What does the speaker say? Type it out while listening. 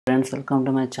Friends, welcome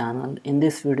to my channel. In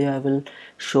this video I will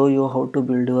show you how to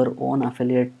build your own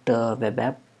affiliate web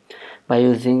app by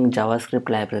using JavaScript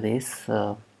libraries.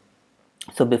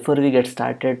 So before we get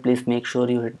started, please make sure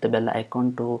you hit the bell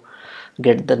icon to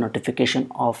get the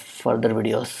notification of further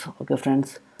videos. Okay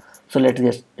friends, so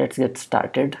let's get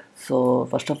started. So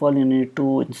first of all, you need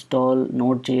to install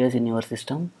Node.js in your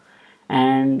system,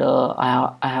 and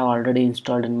I have already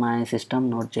installed in my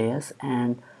system Node.js.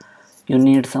 And you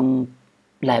need some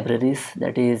libraries,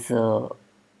 that is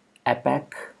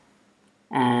APAC,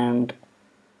 and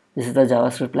this is the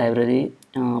JavaScript library.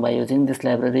 By using this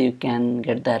library you can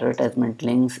get the advertisement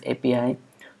links API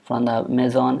from the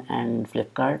Amazon and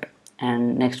Flipkart.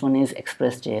 And next one is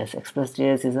Express.js.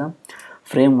 Express.js is a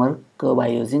framework. By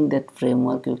using that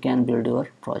framework you can build your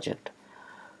project.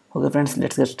 Okay friends,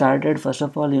 let's get started. First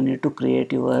of all, you need to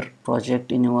create your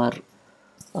project in your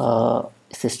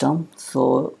system.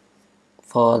 So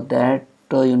for that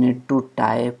you need to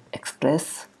type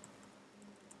express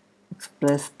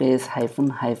space hyphen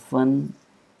hyphen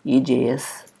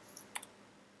ejs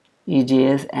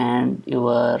and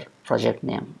your project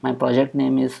name. My project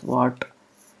name is what?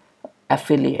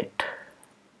 affiliate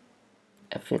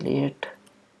affiliate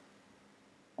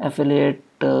affiliate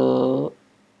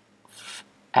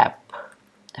app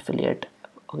affiliate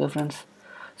app. Okay friends,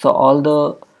 so all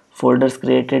the folders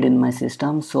created in my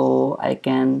system, so I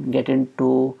can get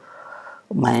into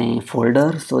my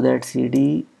folder. So that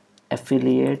cd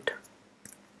affiliate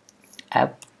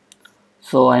app.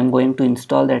 So I'm going to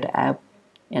install that app.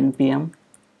 npm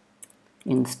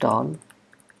install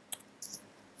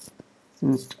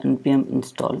npm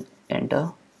install,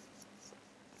 enter.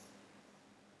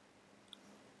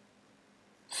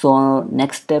 So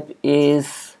next step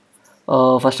is,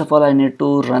 first of all I need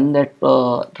to run that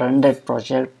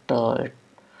project to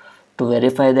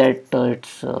verify that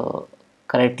it's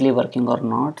correctly working or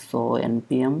not. So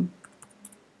npm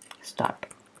start.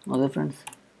 Okay friends,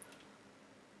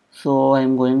 so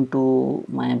I'm going to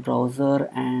my browser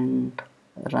and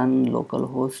run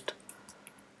localhost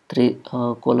 3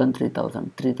 colon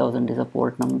 3000 is a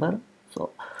port number. So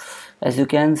as you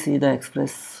can see, the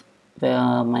express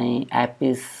where my app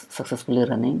is successfully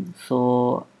running.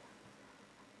 So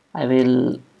I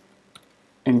will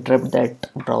interrupt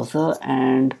that browser,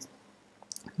 and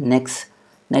next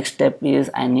step is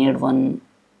I need one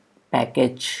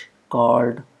package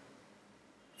called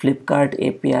Flipkart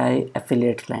API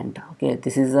affiliate client. Okay,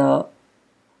 this is a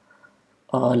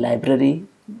library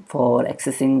for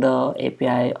accessing the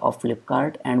API of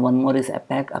Flipkart, and one more is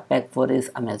APAC for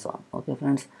is Amazon. Okay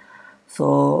friends,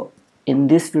 so in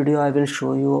this video I will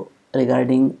show you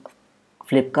regarding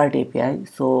Flipkart API.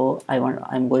 So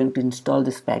I'm going to install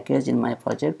this package in my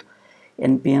project.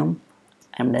 npm,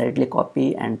 I'm directly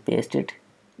copy and paste it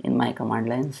in my command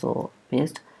line. So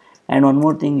paste. And one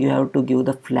more thing, you have to give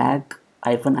the flag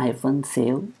hyphen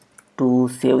save to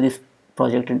save this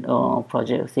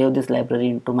save this library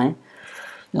into my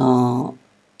uh,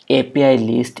 API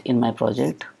list in my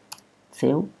project.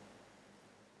 Save.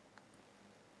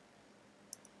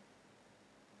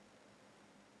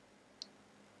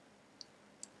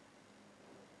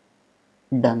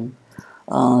 Done.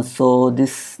 So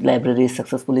this library is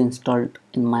successfully installed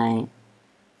in my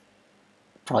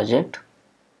project.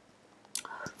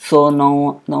 So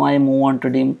now I move on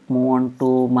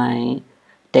to my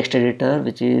text editor,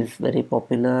 which is very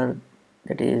popular,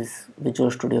 that is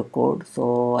Visual Studio Code.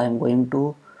 So I am going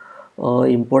to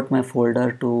import my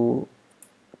folder to,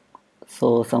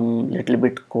 so some little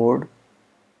bit code.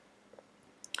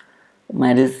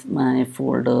 My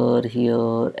folder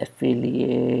here,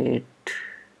 affiliate.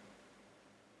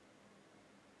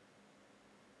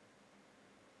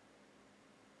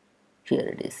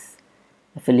 Here it is,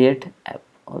 affiliate app.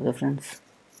 Okay friends,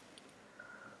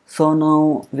 so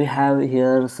now we have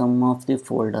here some of the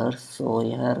folders. So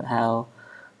here I have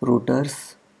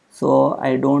routers. So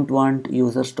I don't want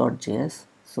users.js,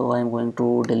 so I'm going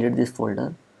to delete this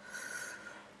folder.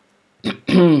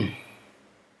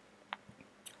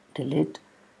 Delete.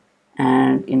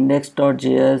 And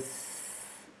index.js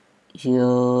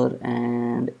here,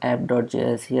 and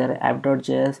app.js here.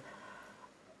 App.js,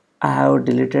 I have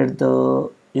deleted the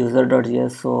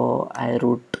user.js, so I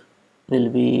root will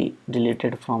be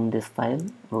deleted from this file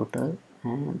router,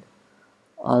 and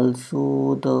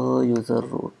also the user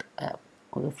root app.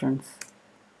 Okay friends,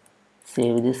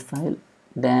 save this file.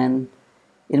 Then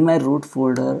in my root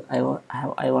folder I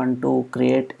want to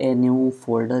create a new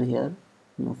folder here,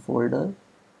 new folder.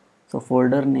 So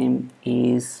folder name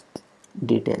is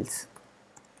details.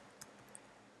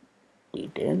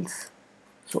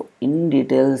 So in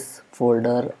details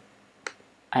folder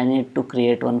I need to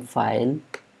create one file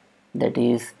that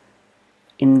is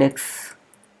index.js.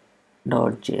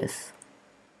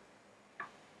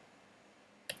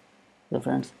 Okay,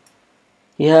 friends,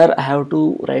 here I have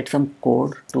to write some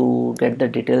code to get the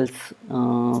details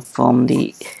from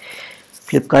the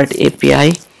Flipkart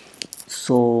API.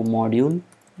 So module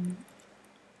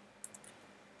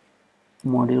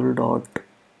dot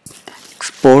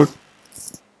export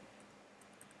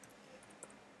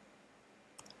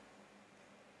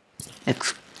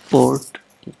equals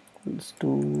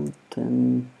to,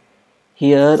 then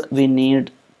here we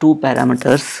need two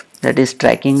parameters, that is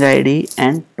tracking ID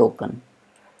and token.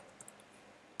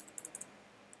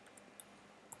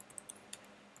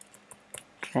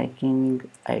 Tracking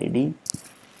ID,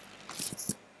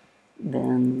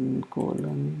 then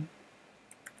colon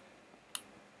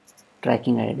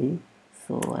tracking ID.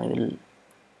 So I will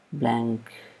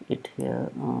blank it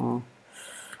here,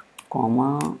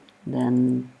 comma,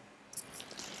 then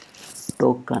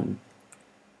token.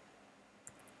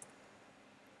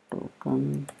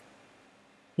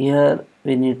 Here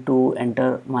we need to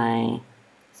enter my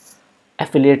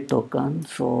affiliate token.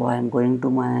 So I am going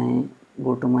to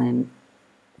go to my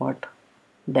what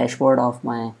dashboard of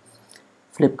my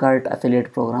Flipkart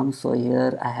affiliate program. So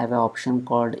here I have an option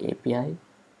called API.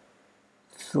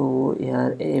 So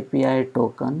here API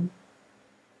token,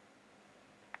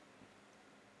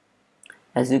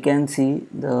 as you can see,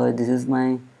 this is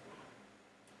my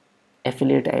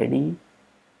affiliate ID.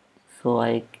 So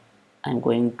I'm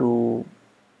going to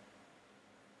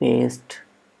paste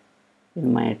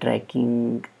in my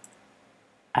tracking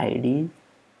ID,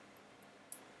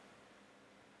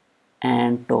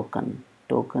 and token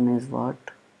is what,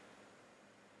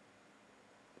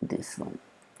 this one.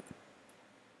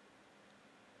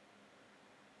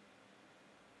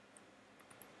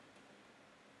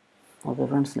 Okay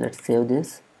friends, let's save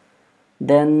this.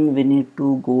 Then we need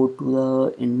to go to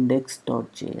the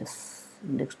index.js.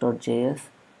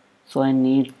 So I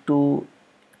need to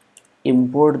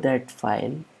import that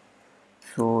file.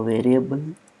 So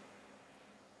variable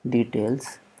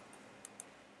details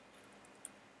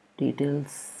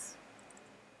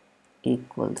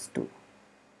equals to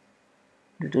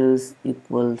details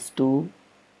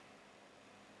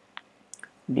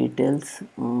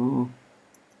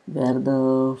where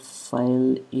the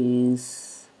file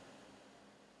is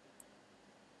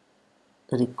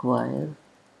require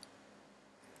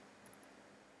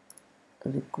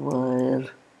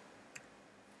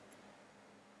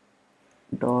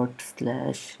dot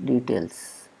slash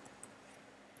details.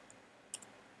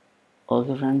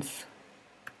 Okay friends,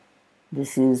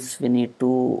 this is, we need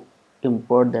to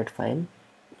import that file.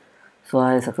 So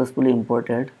I successfully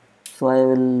imported. So I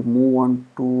will move on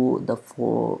to the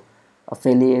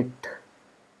affiliate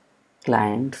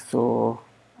client. So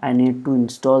I need to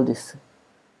install this,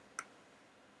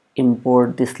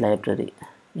 import this library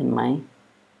in my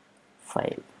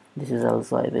file. This is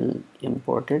also, I will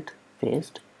import it,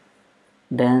 paste.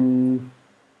 Then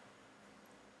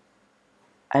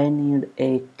I need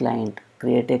a client,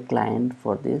 create a client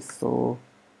for this. So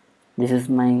this is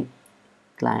my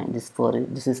client, this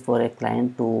is for a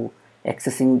client to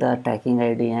accessing the tracking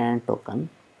ID and token.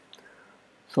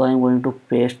 So I'm going to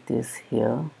paste this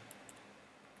here.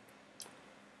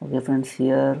 Okay friends,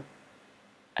 here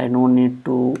I don't need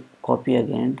to copy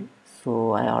again,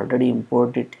 so I already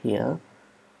import it here.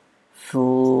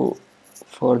 So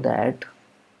for that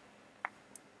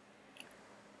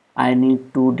I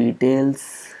need two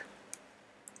details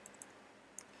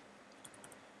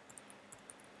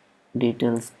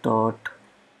dot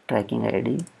tracking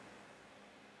ID,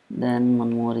 then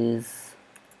one more is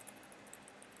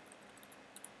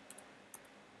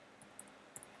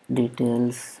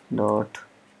details dot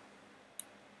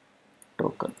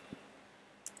token.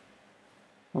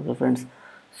 Okay friends,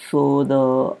 so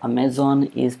the Amazon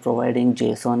is providing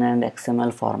JSON and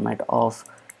XML format of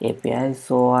API,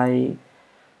 so I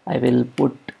will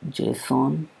put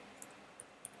JSON.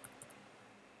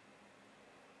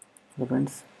 Okay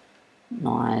friends,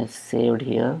 now I have saved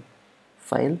here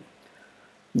file.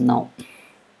 Now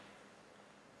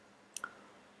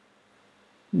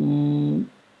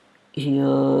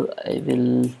here I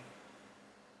will,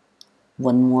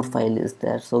 one more file is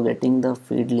there, so getting the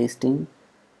feed listing,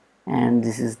 and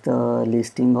this is the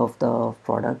listing of the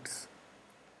products.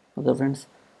 Okay friends,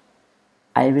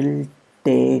 I will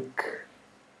take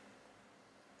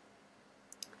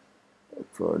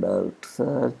product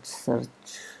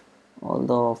search all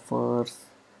the offers,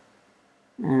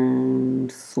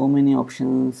 and so many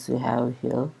options you have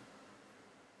here.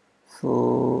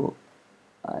 So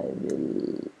I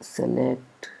will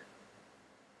select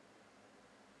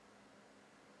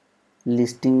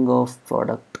listing of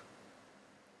product.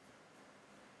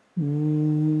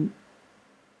 Hmm,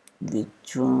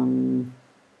 which one?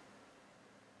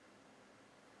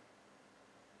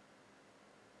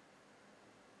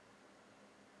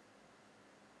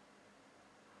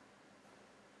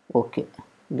 Okay,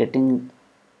 getting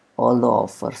all the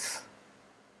offers.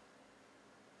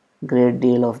 Great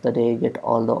deal of the day, get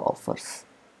all the offers.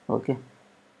 Okay,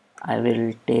 I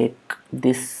will take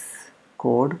this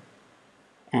code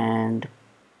and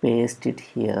paste it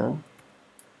here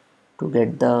to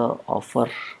get the offer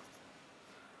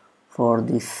for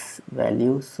this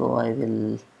value. So I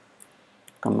will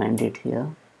comment it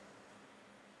here.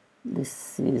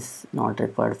 This is not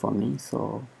required for me,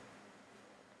 so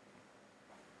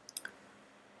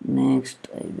next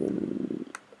I will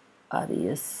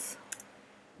res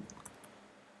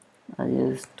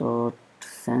dot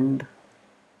send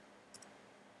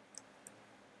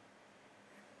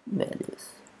values.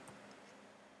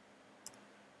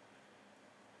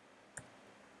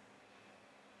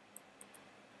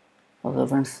 Okay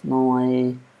friends, now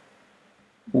I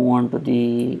move on to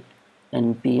the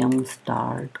npm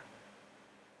start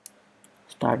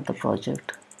the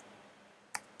project.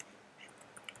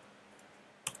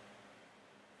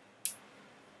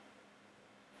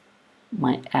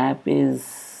 My app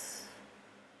is,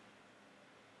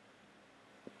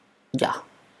 yeah,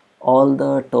 all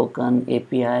the token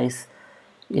apis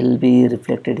will be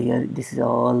reflected here. This is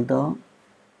all the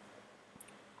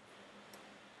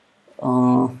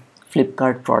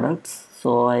Flipkart products.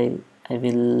 So I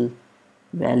will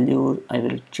I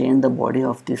will change the body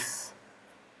of this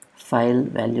file,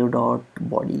 value dot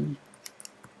body.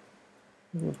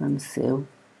 You can save,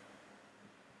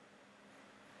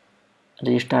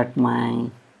 restart my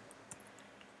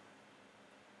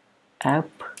app.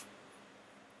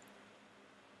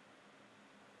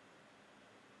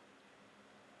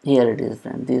 Here it is,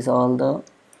 friend. These all the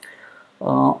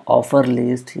offer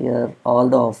list here, all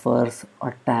the offers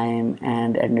are time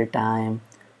and end time,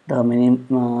 the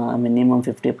minimum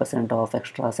 50% off,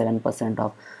 extra 7%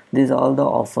 off. These all the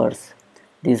offers,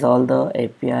 these all the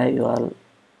API you are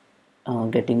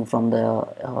getting from the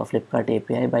Flipkart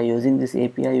API. By using this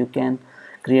API you can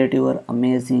create your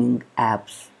amazing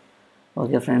apps.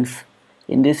 Okay friends,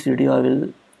 in this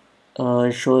video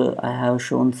I have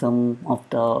shown some of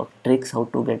the tricks how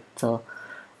to get the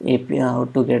API, how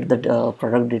to get the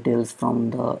product details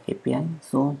from the API.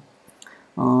 So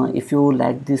if you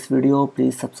like this video,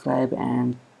 please subscribe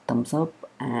and thumbs up,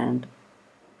 and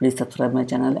please subscribe my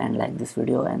channel and like this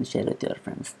video and share with your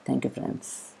friends. Thank you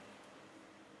friends.